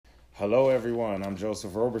Hello, everyone. I'm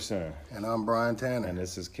Joseph Roberson. And I'm Brian Tanner. And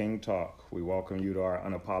this is King Talk. We welcome you to our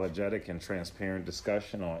unapologetic and transparent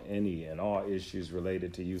discussion on any and all issues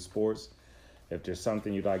related to youth sports. If there's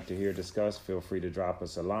something you'd like to hear discussed, feel free to drop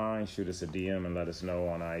us a line, shoot us a DM, and let us know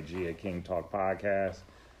on IG at King Talk Podcast.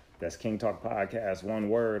 That's King Talk Podcast, one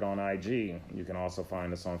word on IG. You can also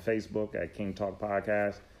find us on Facebook at King Talk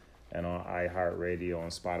Podcast and on iHeartRadio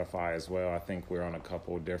and Spotify as well. I think we're on a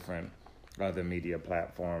couple different other media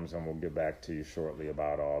platforms, and we'll get back to you shortly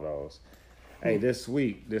about all those. Hey, this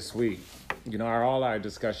week, all our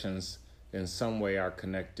discussions in some way are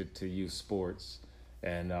connected to youth sports,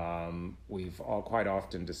 and we've all quite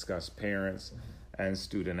often discussed parents and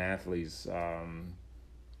student athletes,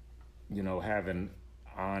 having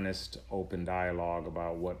honest, open dialogue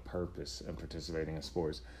about what purpose in participating in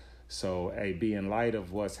sports. So, be in light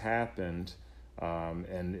of what's happened,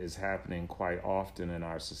 and is happening quite often in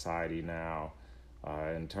our society now,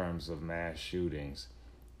 in terms of mass shootings,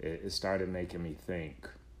 it started making me think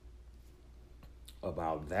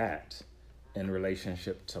about that in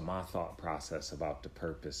relationship to my thought process about the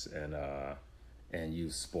purpose and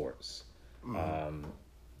youth sports. Mm-hmm.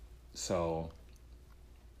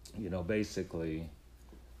 Basically,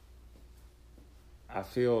 I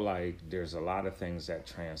feel like there's a lot of things that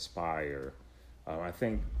transpire. I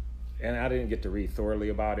think, and I didn't get to read thoroughly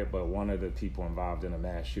about it, but one of the people involved in the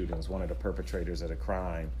mass shootings, one of the perpetrators of the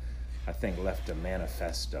crime, I think left a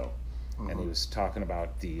manifesto. Mm-hmm. And he was talking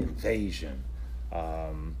about the invasion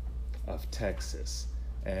of Texas.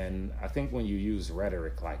 And I think when you use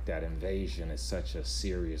rhetoric like that, invasion is such a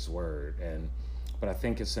serious word. But I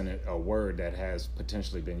think it's a word that has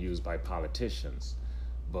potentially been used by politicians.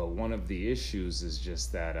 But one of the issues is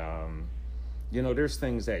just that, there's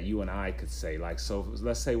things that you and I could say. Like, so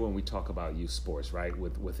let's say when we talk about youth sports, right,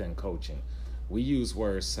 within coaching, we use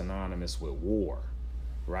words synonymous with war,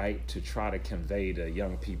 right, to try to convey to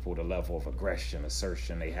young people the level of aggression,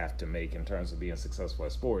 assertion they have to make in terms of being successful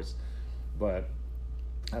at sports. But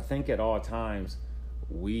I think at all times,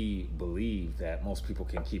 we believe that most people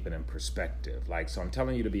can keep it in perspective. Like, so I'm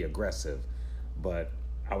telling you to be aggressive, but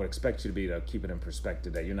I would expect you to keep it in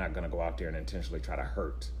perspective that you're not going to go out there and intentionally try to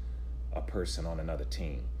hurt a person on another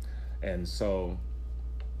team. And so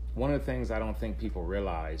one of the things I don't think people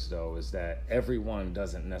realize, though, is that everyone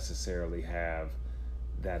doesn't necessarily have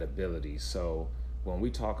that ability. So when we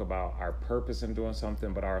talk about our purpose in doing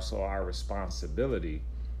something, but also our responsibility,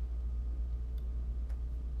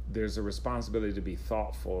 there's a responsibility to be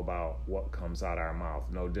thoughtful about what comes out our mouth.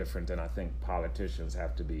 No different than I think politicians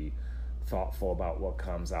have to be thoughtful about what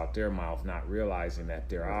comes out their mouth, not realizing that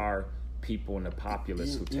there are people in the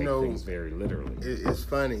populace who take things very literally. It's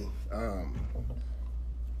funny.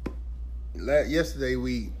 Yesterday,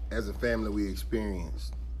 we, as a family, we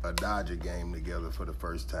experienced a Dodger game together for the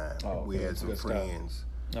first time. Oh, we had some friends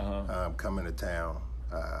coming to town.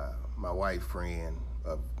 My wife friend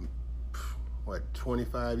of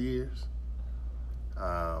 25 years,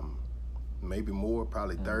 maybe more,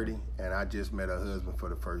 probably 30. And I just met her husband for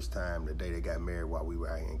the first time the day they got married while we were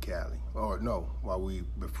out in Cali. Or no,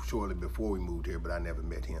 shortly before we moved here, but I never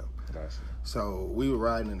met him. Gotcha. So we were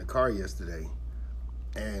riding in the car yesterday,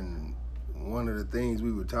 and one of the things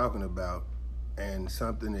we were talking about, and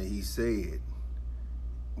something that he said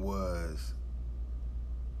was,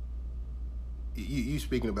 you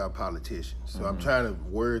speaking about politicians. So I'm trying to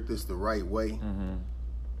word this the right way.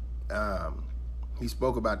 Mm-hmm. He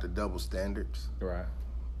spoke about the double standards. Right.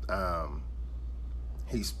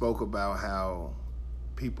 He spoke about how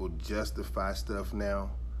people justify stuff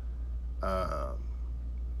now.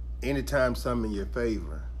 Anytime something in your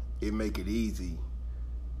favor, it make it easy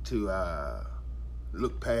to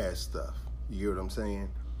look past stuff. You hear what I'm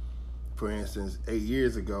saying? For instance, 8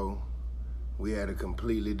 years ago, we had a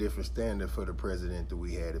completely different standard for the president that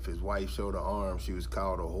we had. If his wife showed her arm, she was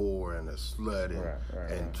called a whore and a slut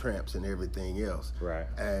and tramps and everything else. Right.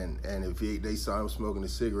 And if they saw him smoking a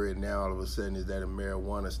cigarette, now all of a sudden, is that a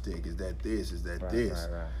marijuana stick? Is that this? Is that this?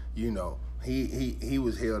 Right. He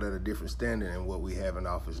was held at a different standard than what we have in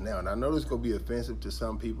office now. And I know this is going to be offensive to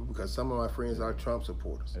some people because some of my friends are Trump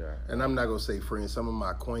supporters. Yeah. And I'm not going to say friends. Some of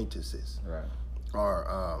my acquaintances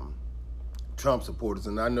are Trump supporters,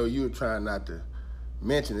 and I know you're trying not to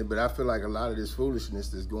mention it, but I feel like a lot of this foolishness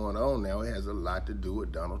that's going on now has a lot to do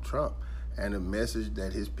with Donald Trump and the message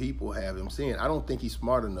that his people have him seeing. I don't think he's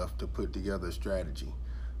smart enough to put together a strategy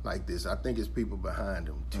like this. I think it's people behind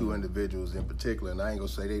him, two individuals in particular, and I ain't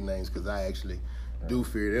gonna say their names because I actually do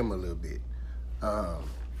fear them a little bit. I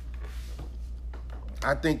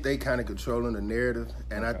think they kind of controlling the narrative,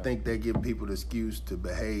 and I think they give people the excuse to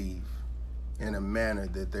behave in a manner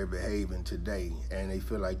that they're behaving today, and they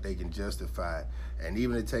feel like they can justify it. And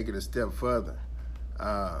even to take it a step further,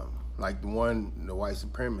 like the white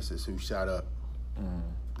supremacist who shot up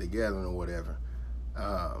the gathering or whatever,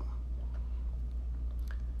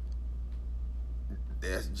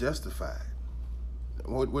 that's justified.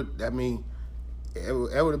 What I mean, it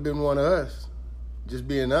would have been one of us. Just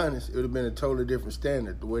being honest, it would have been a totally different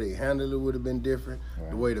standard. The way they handled it would have been different.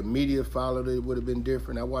 Right. The way the media followed it would have been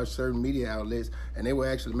different. I watched certain media outlets, and they were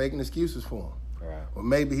actually making excuses for him. Right. Or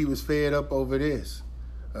maybe he was fed up over this.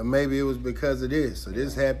 Or maybe it was because of this. Or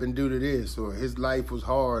this happened due to this. Or his life was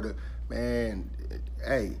hard. Or, man,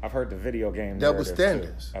 hey. I've heard the video game double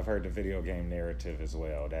standards. Too. I've heard the video game narrative as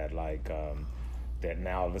well, that that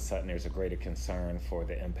now all of a sudden there's a greater concern for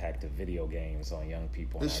the impact of video games on young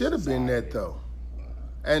people. It should have been that, though.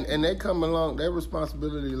 And they come along, their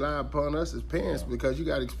responsibility lie upon us as parents, because you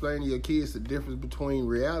got to explain to your kids the difference between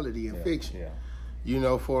reality and fiction. Yeah. You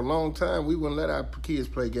know, for a long time, we wouldn't let our kids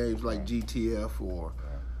play games like GTF or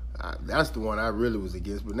that's the one I really was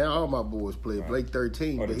against. But now all my boys play Blake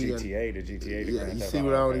 13. Or the GTA. Yeah, you see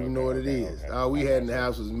what I don't even know what it is. All we had in the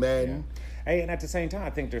house was Madden. Yeah. Hey, and at the same time,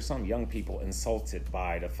 I think there's some young people insulted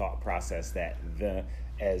by the thought process that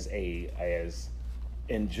as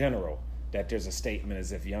in general, that there's a statement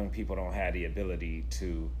as if young people don't have the ability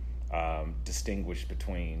to distinguish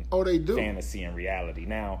between fantasy and reality.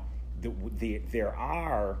 Now, there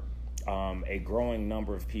are a growing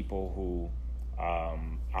number of people who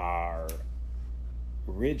are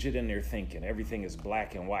rigid in their thinking. Everything is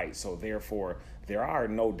black and white, so therefore there are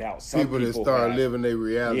no doubt some people that start living their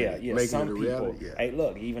reality, making some it a people, reality. Yeah. Hey,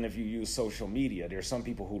 look, even if you use social media, there's some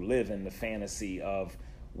people who live in the fantasy of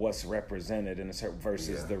what's represented in a certain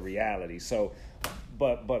versus the reality. So,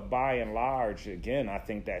 but by and large, again, I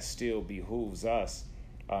think that still behooves us,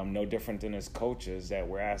 no different than as coaches, that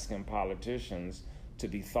we're asking politicians to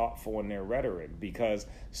be thoughtful in their rhetoric. Because,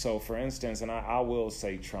 so for instance, and I will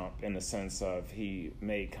say Trump in the sense of he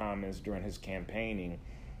made comments during his campaigning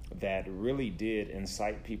that really did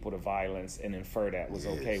incite people to violence and infer that was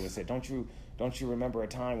okay. We said, don't you remember a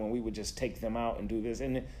time when we would just take them out and do this?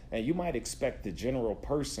 And you might expect the general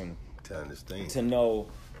person to understand, to know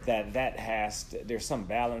that there's some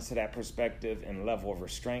balance to that perspective and level of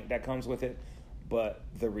restraint that comes with it. But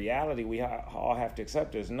the reality we all have to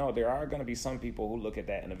accept is, no, there are going to be some people who look at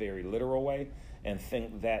that in a very literal way and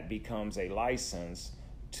think that becomes a license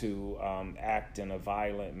to act in a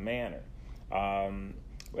violent manner.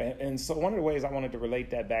 And so one of the ways I wanted to relate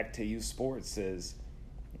that back to youth sports is,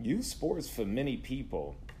 youth sports for many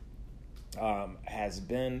people has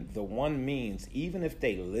been the one means, even if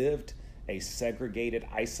they lived a segregated,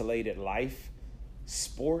 isolated life,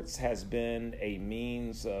 sports has been a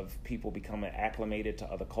means of people becoming acclimated to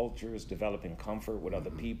other cultures, developing comfort with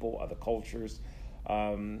other people, other cultures,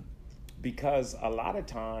 because a lot of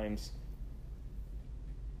times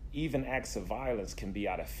even acts of violence can be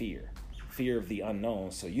out of fear of the unknown.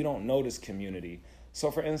 So you don't know this community.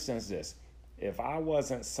 So for instance, if I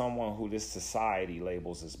wasn't someone who this society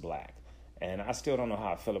labels as black, and I still don't know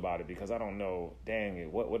how I feel about it, because I don't know, dang it,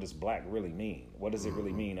 what does black really mean? What does it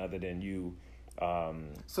really mean other than you?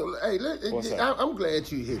 So, hey, I'm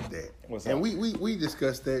glad you hit that. What's and up? we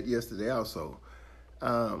discussed that yesterday also.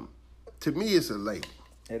 To me, it's a label.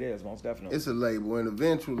 It is, most definitely. It's a label, and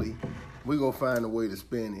eventually we're going to find a way to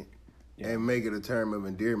spin it and make it a term of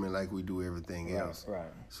endearment like we do everything else. Right.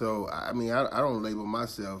 So, I mean, I don't label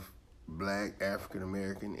myself black, African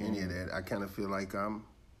American, any of that. I kind of feel like I'm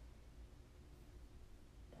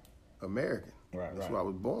American. Right. That's where I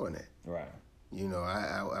was born at. Right. You know,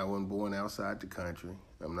 I wasn't born outside the country.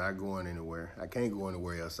 I'm not going anywhere. I can't go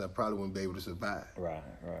anywhere else. I probably wouldn't be able to survive. Right.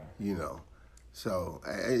 You know. So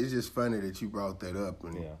it's just funny that you brought that up,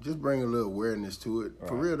 and just bring a little awareness to it.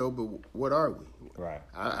 For real though, but what are we? Right.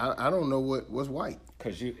 I don't know what's white.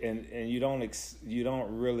 Because you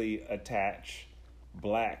don't really attach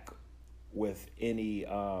black with any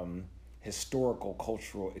historical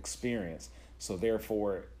cultural experience. So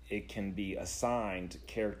therefore, it can be assigned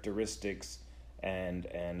characteristics and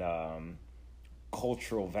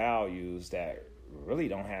cultural values that really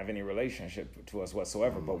don't have any relationship to us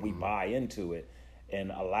whatsoever, but we buy into it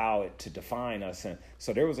and allow it to define us. And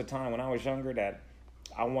so there was a time when I was younger that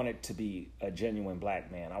I wanted to be a genuine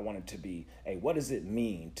black man. I wanted to be, what does it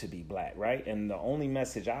mean to be black, right? And the only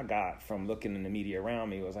message I got from looking in the media around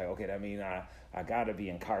me was like, okay, that means I got to be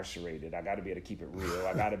incarcerated. I got to be able to keep it real.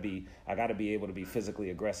 I got to be able to be physically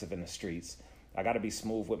aggressive in the streets. I got to be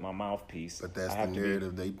smooth with my mouthpiece. But that's the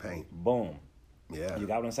narrative they paint. Boom. Yeah. You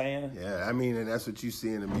got what I'm saying? Yeah. I mean, and that's what you see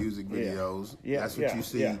in the music videos. Yeah. That's what you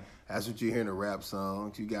see. Yeah. That's what you hear in the rap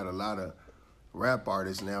songs. You got a lot of rap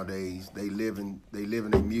artists nowadays, they live in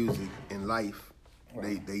their music and life.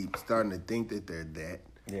 Right. They starting to think that they're that.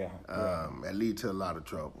 Yeah. That leads to a lot of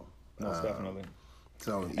trouble. Most definitely.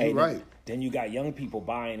 So you're right. Then you got young people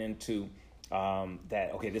buying into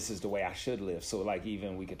that. Okay, this is the way I should live. So like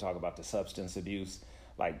even we could talk about the substance abuse.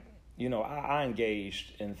 Like I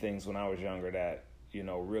engaged in things when I was younger that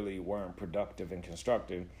really weren't productive and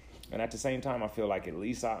constructive. And at the same time, I feel like at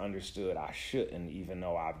least I understood I shouldn't, even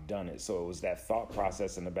though I've done it. So it was that thought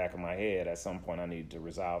process in the back of my head. At some point, I needed to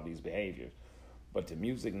resolve these behaviors. But the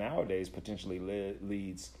music nowadays potentially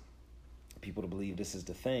leads people to believe this is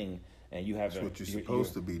the thing, and you haven't. That's what you're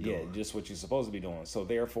supposed to be doing. Yeah, just what you're supposed to be doing. So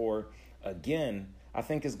therefore, again, I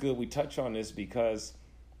think it's good we touch on this because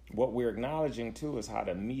what we're acknowledging too is how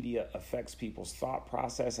the media affects people's thought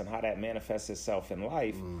process and how that manifests itself in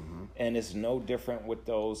life. Mm-hmm. And it's no different with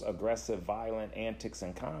those aggressive, violent antics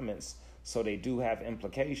and comments. So they do have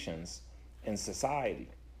implications in society.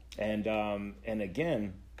 And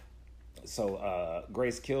again, so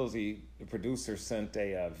Grace Kilsey, the producer, sent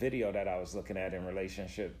a video that I was looking at in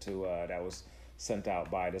relationship to that was sent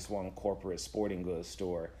out by this one corporate sporting goods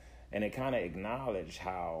store. And it kind of acknowledged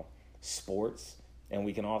how sports, and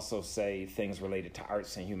we can also say things related to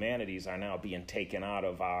arts and humanities, are now being taken out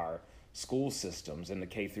of our school systems in the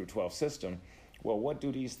K through 12 system. Well, what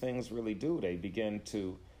do these things really do? They begin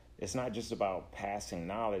to, it's not just about passing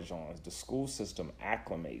knowledge on. The school system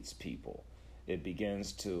acclimates people. It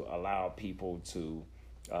begins to allow people to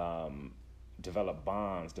develop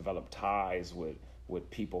bonds, develop ties with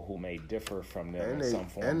people who may differ from them in some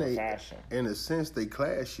form or fashion. In a sense, they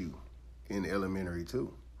class you in elementary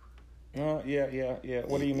too. Yeah.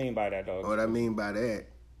 What do you mean by that, though? What I mean by that,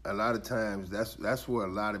 a lot of times that's where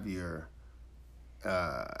a lot of your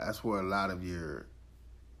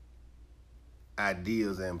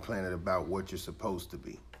ideas are implanted about what you're supposed to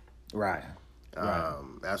be. Right.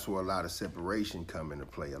 That's where a lot of separation come into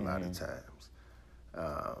play a lot of times.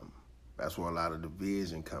 That's where a lot of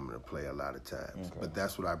division come into play a lot of times. Okay. But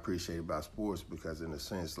that's what I appreciate about sports because in a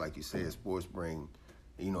sense, like you said, sports bring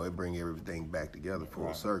everything back together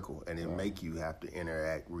full circle, and it make you have to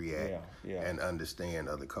interact, react, and understand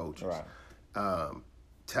other cultures. Right.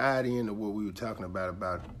 Tied into what we were talking about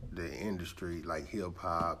the industry, like hip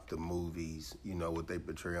hop, the movies, what they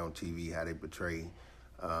portray on TV, how they portray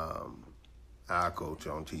our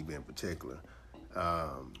culture on TV in particular,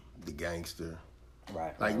 the gangster.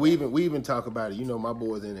 Right. Like we even talk about it. My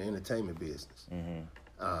boys in the entertainment business.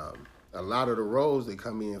 Mm-hmm. A lot of the roles that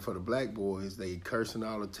come in for the black boys, they cursing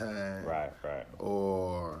all the time. Right.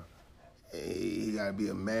 Or he got to be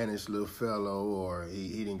a mannish little fellow, or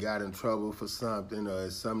he done got in trouble for something, or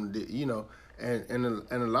something, And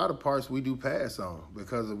a lot of parts we do pass on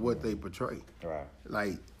because of what they portray. Right.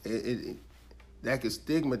 Like it that could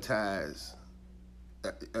stigmatize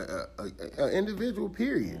an individual.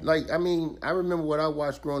 Period. Mm-hmm. Like I remember what I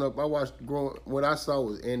watched growing up. What I saw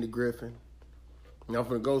was Andy Griffin. And I'm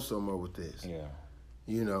gonna go somewhere with this. Yeah.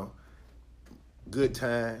 Good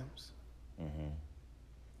Times. Mm-hmm.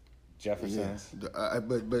 Jefferson's. Yeah.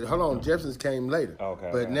 But hold on, Jefferson's came later. Okay.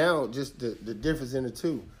 But now just the difference in the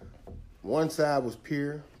two. One side was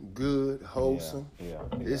pure, good, wholesome. Yeah.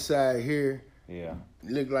 This side here. Yeah.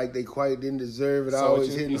 Looked like they quite didn't deserve it.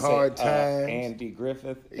 Always hitting hard times. Andy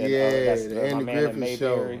Griffith. And, the Andy Griffith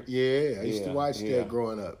show. Yeah, I used to watch that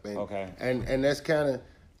growing up. And, okay. And that's kind of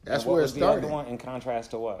where it started. What was the other one in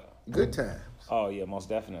contrast to what? Good Times. Oh yeah, most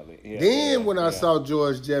definitely. Yeah, then when I saw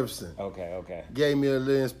George Jefferson, okay, gave me a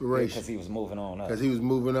little inspiration because he was moving on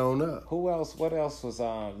up. Who else? What else was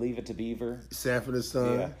Leave It to Beaver? Sanford and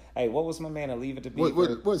Son. Yeah. Hey, what was my man at Leave It to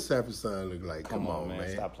Beaver? What Sanford and Son look like? Come on, man.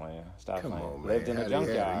 Stop playing. Come on, man. Lived in a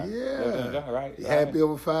junkyard. Lived in a junkyard, right? Happy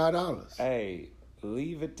over $5. Hey,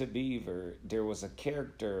 Leave It to Beaver. There was a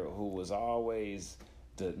character who was always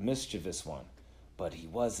the mischievous one, but he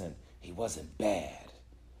wasn't bad.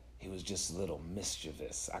 He was just a little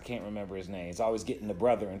mischievous. I can't remember his name. He's always getting the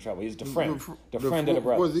brother in trouble. He's the friend of the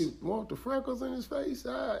brother. Was he want the freckles in his face?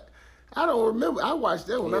 I don't remember. I watched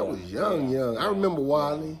that when I was young. I remember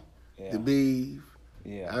Wally, the Beeve.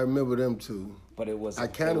 Yeah, I remember them too. But it was. I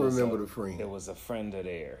kind of remember the friend. It was a friend of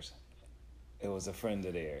theirs.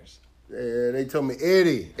 Yeah, they told me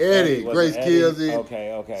Eddie. Grace Kilsey.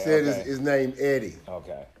 Okay. Said his name Eddie.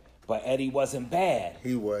 Okay. But Eddie wasn't bad.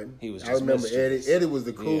 He wasn't. He was just I remember mischievous. Eddie. Eddie was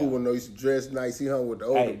the cool one. Though he used to dress nice. He hung with the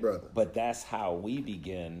older brother. But that's how we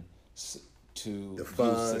begin to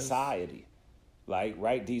view society. Like,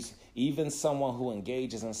 right? Even someone who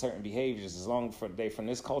engages in certain behaviors, as long as they're from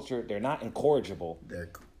this culture, they're not incorrigible.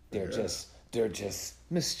 They're just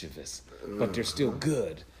mischievous, but they're still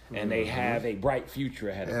good. and they have a bright future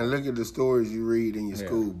ahead of them. And look at the stories you read in your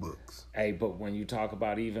school books. Hey, but when you talk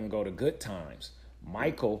about even go to good times,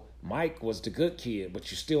 Mike was the good kid,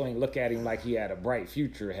 but you still ain't look at him like he had a bright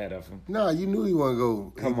future ahead of him. No, you knew he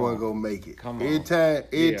wasn't gonna make it. Every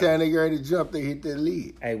time they got ready to jump, they hit that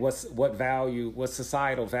lead. Hey, what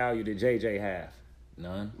societal value did JJ have?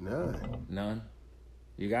 None.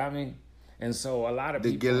 You got me? And so a lot of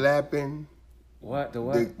people. The Gallapin. What? The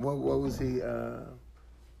what? What was he? The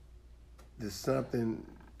something.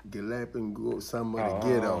 Gallapin, some of the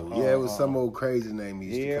ghetto. It was some old crazy name he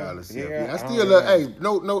used to call himself. I still love. Hey,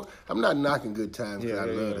 no, I'm not knocking Good Times because I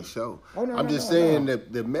love the show. I'm just saying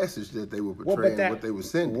that the message that they were portraying, what they were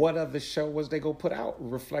sending. What other show was they gonna put out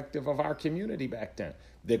reflective of our community back then?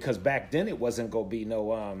 Because back then it wasn't gonna be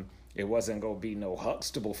no It wasn't gonna be no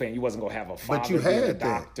Huxtable fan. You wasn't gonna have a father being a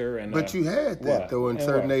doctor. But you had that though in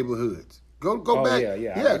certain neighborhoods. Go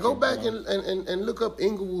back. Go back and look up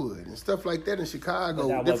Inglewood and stuff like that in Chicago,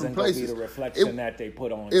 but that different places. Be the reflection that they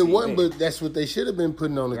put on. It wasn't, but that's what they should have been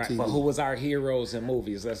putting on the TV. But who was our heroes in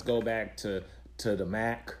movies? Let's go back to the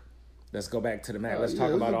Mac. Let's go back to the Mac. Let's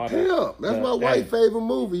talk about all that. That's my wife's favorite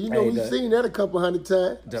movie. You know, we've seen that a couple hundred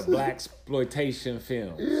times. The blaxploitation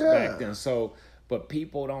films back then. So, but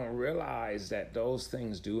people don't realize that those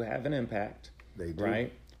things do have an impact. They do,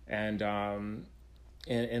 right?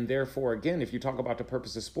 And therefore, again, if you talk about the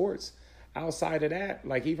purpose of sports, outside of that,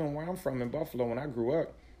 like even where I'm from in Buffalo, when I grew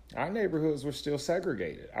up, our neighborhoods were still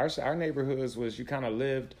segregated. Our neighborhoods was you kind of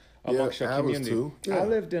lived amongst your community. Was too. Yeah. I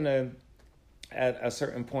lived at a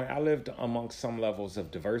certain point, I lived amongst some levels of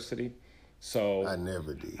diversity. So I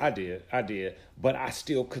never did. I did. But I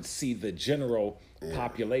still could see the general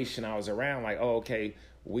population I was around, like, oh, okay,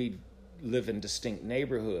 we live in distinct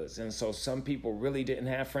neighborhoods. And so some people really didn't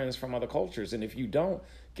have friends from other cultures. And if you don't,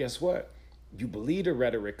 guess what? You believe the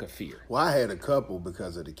rhetoric of fear. Well, I had a couple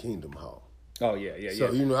because of the Kingdom Hall. Oh, yeah. So,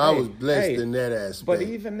 I was blessed in that aspect. But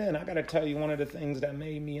even then, I got to tell you, one of the things that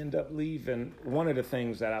made me end up leaving, one of the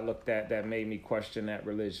things that I looked at that made me question that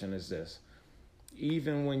religion is this.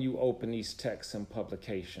 Even when you open these texts and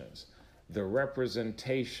publications, the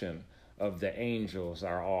representation of the angels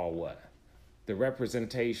are all what? The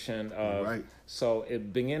representation of... Right. So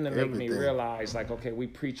it began to make me realize, like, okay, we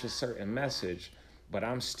preach a certain message, but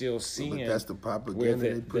I'm still seeing that's the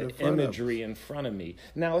propaganda the imagery in front of me.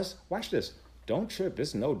 Now, let's watch this. Don't trip.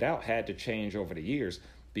 This no doubt had to change over the years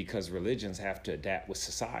because religions have to adapt with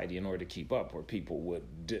society in order to keep up, where people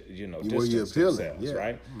would, distance themselves,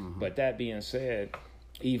 right? Mm-hmm. But that being said,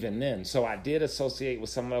 even then, so I did associate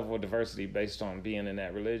with some level of diversity based on being in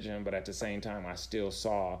that religion, but at the same time, I still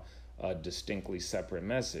saw a distinctly separate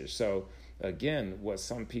message. So again, what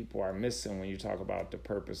some people are missing when you talk about the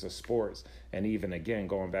purpose of sports, and even again,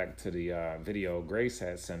 going back to the video Grace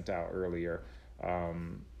had sent out earlier,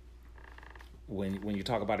 when you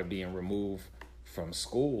talk about it being removed from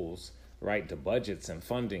schools, right, the budgets and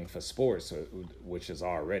funding for sports, which is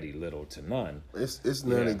already little to none. It's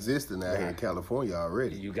non-existent out here in California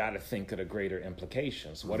already. You got to think of the greater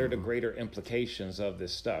implications. What are the greater implications of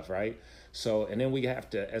this stuff, right? So, and then we have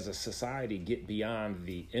to, as a society, get beyond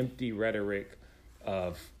the empty rhetoric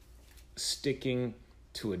of sticking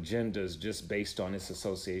to agendas just based on its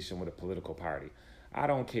association with a political party. I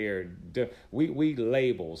don't care. We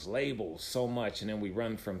labels so much, and then we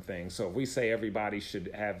run from things. So if we say everybody should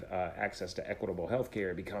have access to equitable health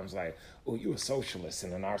care, it becomes like, oh, you're a socialist.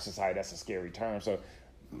 And in our society, that's a scary term. So,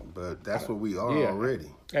 but that's what we are already.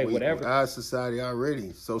 Hey, whatever. Our society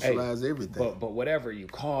already socialize everything. But whatever you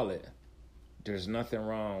call it, there's nothing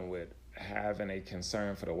wrong with having a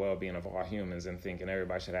concern for the well-being of all humans and thinking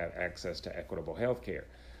everybody should have access to equitable health care.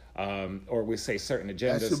 Or we say certain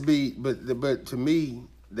agendas. That should be, but to me,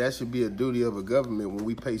 that should be a duty of a government when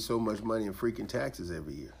we pay so much money in freaking taxes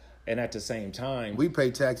every year. And at the same time, we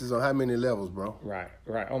pay taxes on how many levels, bro? Right,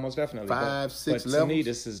 almost definitely. 5, 6 levels. But to me,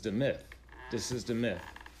 this is the myth.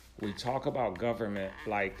 We talk about government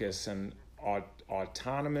like it's an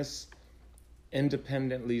autonomous,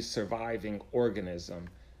 independently surviving organism,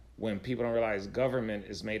 when people don't realize government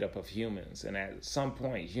is made up of humans. And at some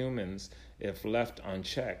point, humans, if left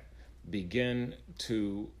unchecked, begin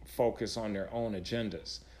to focus on their own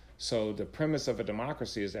agendas. So the premise of a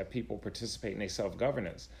democracy is that people participate in their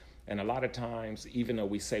self-governance. And a lot of times, even though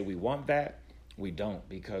we say we want that, we don't,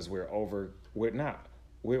 because we're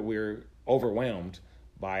overwhelmed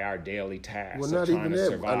by our daily tasks of trying to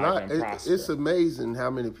survive and prosper. It's amazing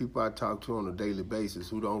how many people I talk to on a daily basis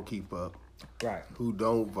who don't keep up, right? Who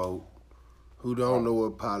don't vote, who don't know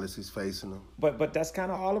what policy's facing them. But that's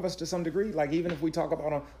kind of all of us to some degree. Like, even if we talk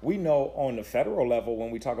about, we know on the federal level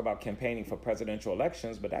when we talk about campaigning for presidential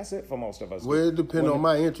elections, but that's it for most of us. Well, it depends on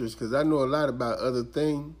my interest, because I know a lot about other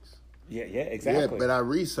things. Yeah, exactly. Yeah, but I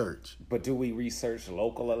research. But do we research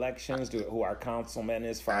local elections? Who our councilman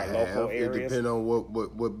is for our local areas? It depends on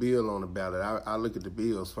what bill on the ballot. I look at the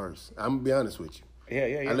bills first. I'm going to be honest with you.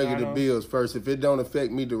 Yeah. I look at the bills first. If it don't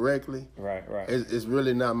affect me directly, right, it's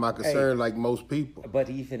really not my concern like most people. But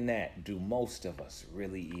even that, do most of us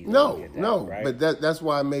really even get that? No. Right? But that's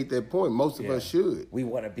why I made that point. Most of us should. We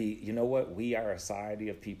want to be, you know what? We are a society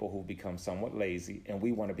of people who become somewhat lazy, and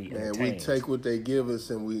we want to be entertained. We take what they give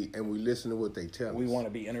us, and we listen to what they tell us. We want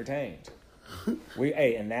to be entertained.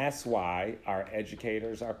 And that's why our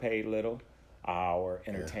educators are paid little. Our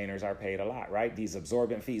entertainers are paid a lot, right? These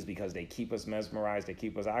absorbent fees, because they keep us mesmerized, they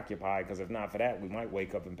keep us occupied, because if not for that, we might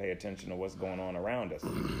wake up and pay attention to what's going on around us.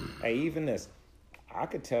 Even this, I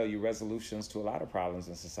could tell you resolutions to a lot of problems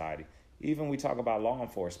in society. Even we talk about law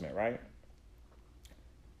enforcement, right?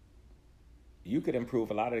 You could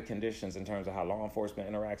improve a lot of the conditions in terms of how law enforcement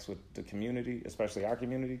interacts with the community, especially our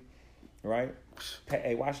community, right?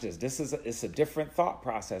 Hey, watch this. It's a different thought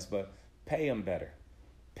process, but pay them better.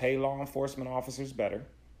 Pay law enforcement officers better,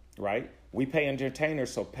 right? We pay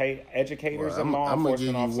entertainers, so pay educators and law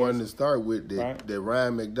enforcement officers. I'm going to give you one to start with that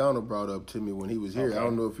Ryan McDonald brought up to me when he was here. Okay. I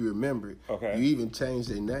don't know if you remember it. Okay. You even changed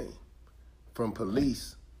their name from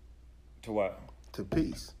police. To what? To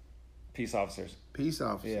peace. Peace officers. Peace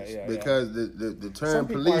officers. Yeah. Because the term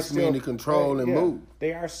police mean to control and move.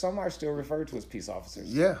 Some are still referred to as peace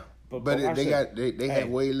officers. Yeah. But they have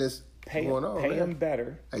way less going on. Pay them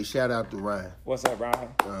better. Hey, shout out to Ryan. What's up,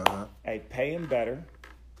 Ryan? Hey, pay them better.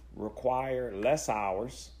 Require less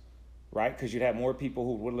hours, right? Because you'd have more people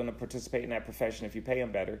who are willing to participate in that profession if you pay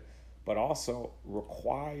them better. But also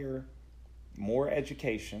require more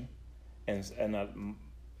education and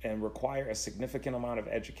require a significant amount of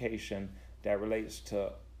education that relates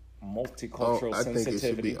to multicultural sensitivity. I think it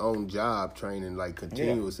should be on-job training, like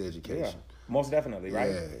continuous education. Yeah. Most definitely,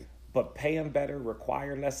 right? Yeah. But pay them better,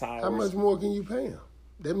 require less hours. How much more can you pay them?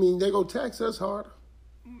 That means they're going to tax us harder.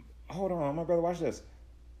 Hold on, my brother, watch this.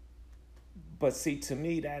 But see, to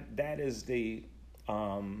me, that is the...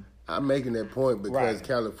 I'm making that point because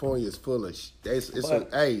California is full of... It's a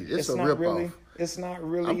ripoff. Really, it's not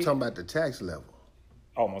really... I'm talking about the tax level.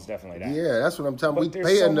 Almost definitely that. Yeah, that's what I'm talking about. We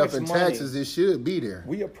pay enough in taxes, it should be there.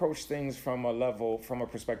 We approach things from a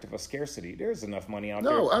perspective of scarcity. There's enough money out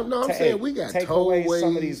there. I'm saying we got take away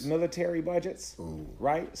some of these military budgets,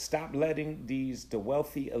 right? Stop letting the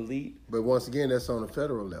wealthy elite. But once again, that's on the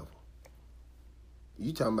federal level.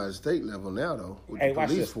 You talking about the state level now, though, with the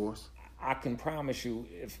police force. I can promise you,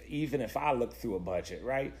 even if I look through a budget,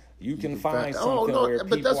 right, you can find something where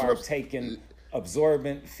people are taking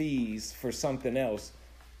absorbent fees for something else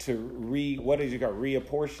to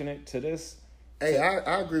reapportion it to this. Hey,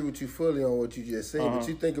 I agree with you fully on what you just said, but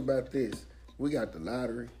you think about this. We got the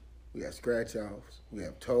lottery, we got scratch-offs, we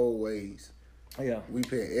have tollways. Yeah. We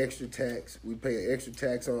pay extra tax. We pay an extra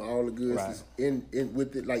tax on all the goods that's in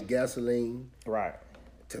with it, like gasoline. Right.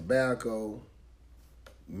 Tobacco,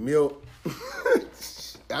 milk.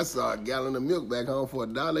 I saw a gallon of milk back home for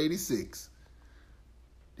 $1.86.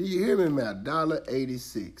 Do you hear me, man?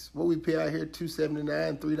 $1.86. What we pay out here,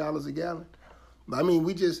 $2.79, $3 a gallon. I mean,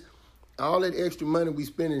 we just all that extra money we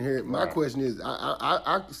spending here. My question is,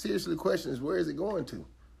 I seriously question is, where is it going to?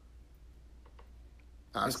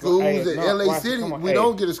 Our schools at LA City, we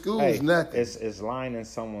don't get a schools, nothing. It's lying in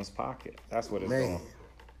someone's pocket. That's what it's doing.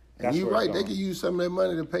 And you're right. They could use some of that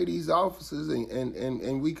money to pay these officers,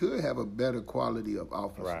 and we could have a better quality of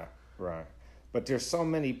officers. Right. But there's so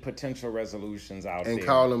many potential resolutions out there. And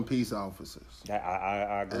call them peace officers.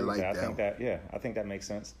 I agree with that. I think that makes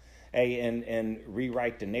sense. Hey, and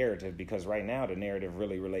rewrite the narrative, because right now the narrative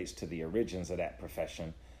really relates to the origins of that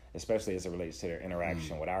profession, especially as it relates to their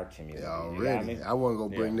interaction with our community. Yeah, already. You know what I mean? I wasn't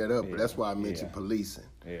going to bring that up, but that's why I mentioned policing.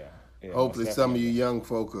 Yeah. Hopefully some of you young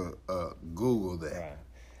folk Google that. Right.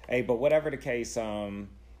 Hey, but whatever the case, I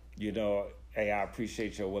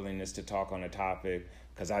appreciate your willingness to talk on the topic,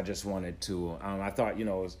 because I just wanted to, I thought,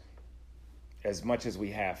 as much as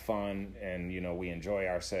we have fun and, we enjoy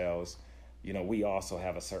ourselves, we also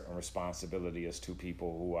have a certain responsibility as two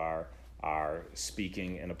people who are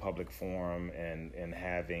speaking in a public forum and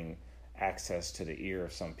having access to the ear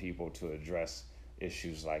of some people to address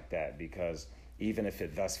issues like that. Because even if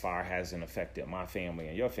it thus far hasn't affected my family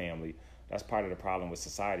and your family, that's part of the problem with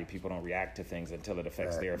society. People don't react to things until it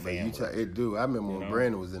affects their family. It do. I remember when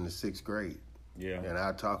Brandon was in the 6th grade. Yeah. And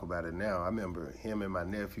I talk about it now. I remember him and my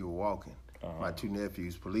nephew were walking. My 2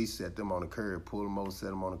 nephews, police set them on the curb, pulled them over, set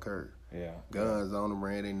them on the curb. Yeah. Guns on them,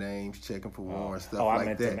 ran their names, checking for warrants, stuff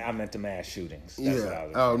like that. I meant the mass shootings.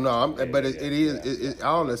 That's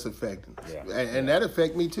all that's affecting us. Yeah. And that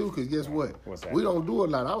affect me too, because guess what? What's that? We don't do a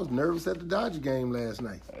lot. I was nervous at the Dodger game last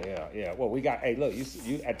night. Yeah. Well, we got, look,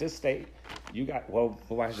 you at this state, you got,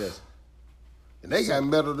 watch this. And they got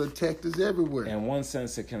metal detectors everywhere. In one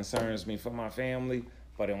sense, it concerns me for my family,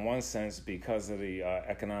 but in one sense, because of the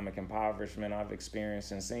economic impoverishment I've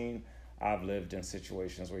experienced and seen, I've lived in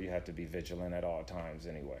situations where you have to be vigilant at all times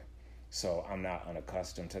anyway. So I'm not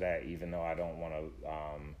unaccustomed to that, even though I don't want to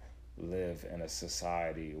live in a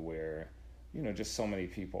society where, just so many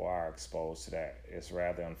people are exposed to that. It's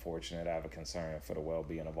rather unfortunate. I have a concern for the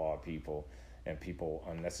well-being of all people, and people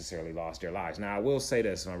unnecessarily lost their lives. Now, I will say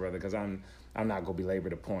this, my brother, because I'm not going to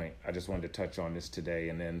belabor the point. I just wanted to touch on this today,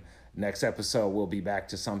 and then next episode we'll be back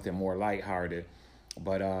to something more lighthearted.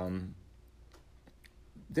 But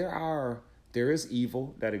there is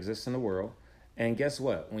evil that exists in the world, and guess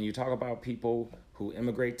what? When you talk about people who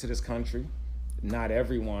immigrate to this country, not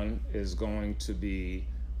everyone is going to be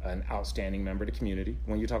an outstanding member of the community.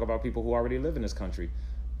 When you talk about people who already live in this country,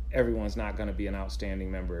 everyone's not going to be an outstanding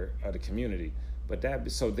member of the community.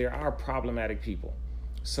 So there are problematic people.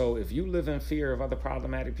 So if you live in fear of other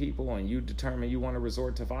problematic people and you determine you want to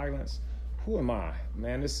resort to violence, who am I?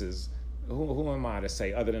 Man, who am I to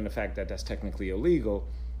say, other than the fact that that's technically illegal,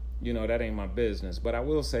 that ain't my business. But I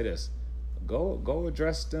will say this, go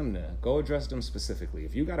address them then. Go address them specifically.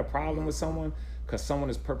 If you got a problem with someone because someone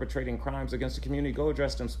is perpetrating crimes against the community, go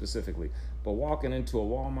address them specifically. But walking into a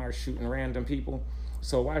Walmart shooting random people,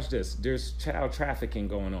 so watch this, there's child trafficking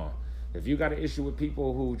going on. If you got an issue with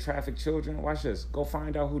people who traffic children, watch this. Go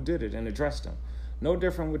find out who did it and address them. No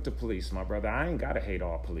different with the police, my brother. I ain't got to hate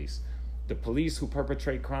all police. The police who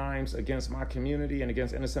perpetrate crimes against my community and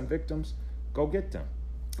against innocent victims, go get them.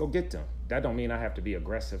 Go get them. That don't mean I have to be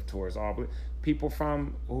aggressive towards all people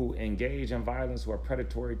who engage in violence, who are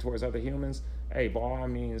predatory towards other humans. Hey, by all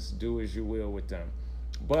means, do as you will with them.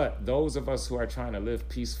 But those of us who are trying to live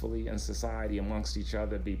peacefully in society amongst each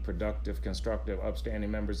other, be productive, constructive,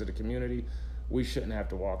 upstanding members of the community, we shouldn't have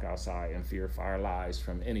to walk outside in fear for our lives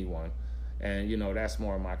from anyone. And, that's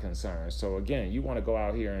more of my concern. So, again, you want to go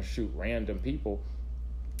out here and shoot random people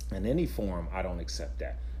in any form, I don't accept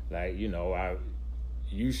that.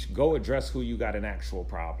 You should go address who you got an actual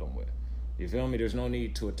problem with. You feel me? There's no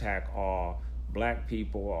need to attack all black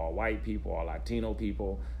people, all white people, all Latino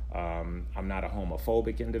people. I'm not a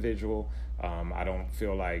homophobic individual. I don't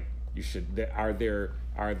feel like you should. Are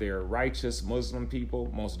there righteous Muslim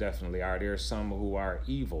people? Most definitely. Are there some who are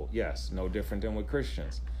evil? Yes. No different than with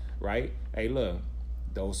Christians, right? Hey, look,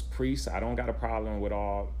 those priests, I don't got a problem with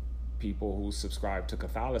all people who subscribe to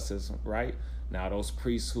Catholicism, right? Now, those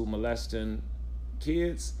priests who molesting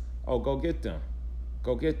kids, go get them.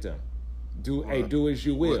 Go get them. Do as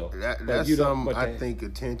you will. That's I think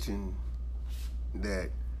attention that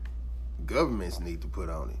governments need to put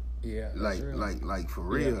on it. Yeah, like for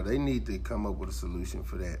real, they need to come up with a solution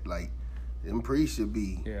for that. Like, them priests should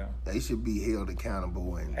be, they should be held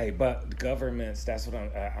accountable. And but governments, that's what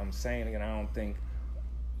I'm saying, and I don't think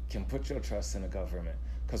can put your trust in the government.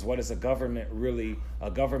 Because what is a government really? A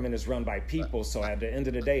government is run by people, so at the end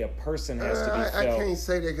of the day, a person has to be felt. I can't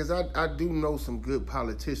say that because I do know some good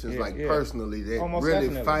politicians, personally, that really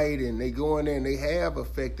definitely fight, and they go in there and they have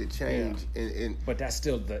affected change. Yeah. But that's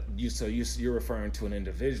still you're referring to an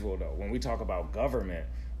individual, though. When we talk about government,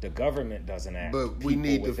 the government doesn't act. But we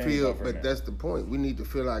need to fill. But that's the point. We need to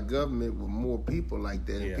fill our government with more people like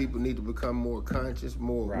that, and people need to become more conscious,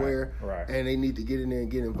 more aware, and they need to get in there and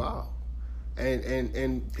get involved.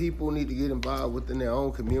 And people need to get involved within their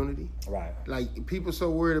own community. Right. Like, people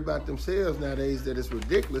so worried about themselves nowadays that it's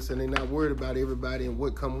ridiculous, and they're not worried about everybody and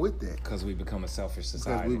what come with that. Because we become a selfish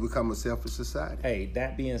society. Hey,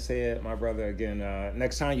 that being said, my brother, again,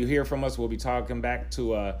 next time you hear from us, we'll be talking back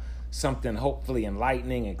to something hopefully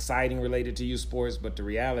enlightening, exciting related to youth sports. But the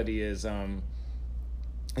reality is,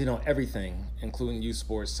 everything, including youth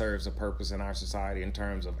sports, serves a purpose in our society in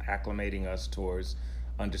terms of acclimating us towards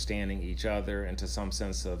understanding each other into some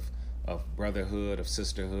sense of brotherhood, of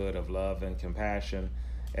sisterhood, of love and compassion.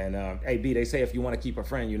 And B, they say if you want to keep a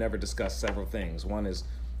friend, you never discuss several things. One is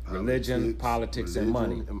religion, politics, and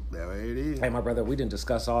money. There it is. Hey, my brother, we didn't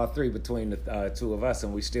discuss all three between the two of us,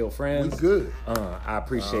 and we still friends. We good. I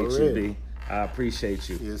appreciate you, B. I appreciate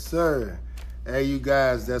you. Yes, sir. Hey, you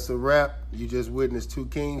guys, that's a wrap. You just witnessed two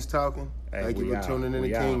kings talking. Thank you for tuning in to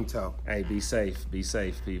King Talk. Hey, be safe,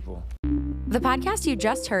 people. The podcast you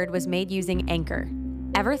just heard was made using Anchor.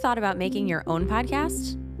 Ever thought about making your own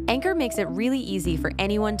podcast? Anchor makes it really easy for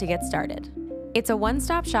anyone to get started. It's a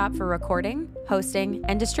one-stop shop for recording, hosting,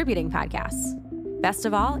 and distributing podcasts. Best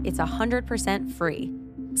of all, it's 100% free.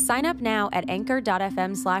 Sign up now at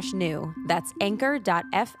anchor.fm/new. That's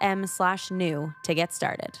anchor.fm/new to get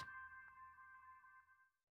started.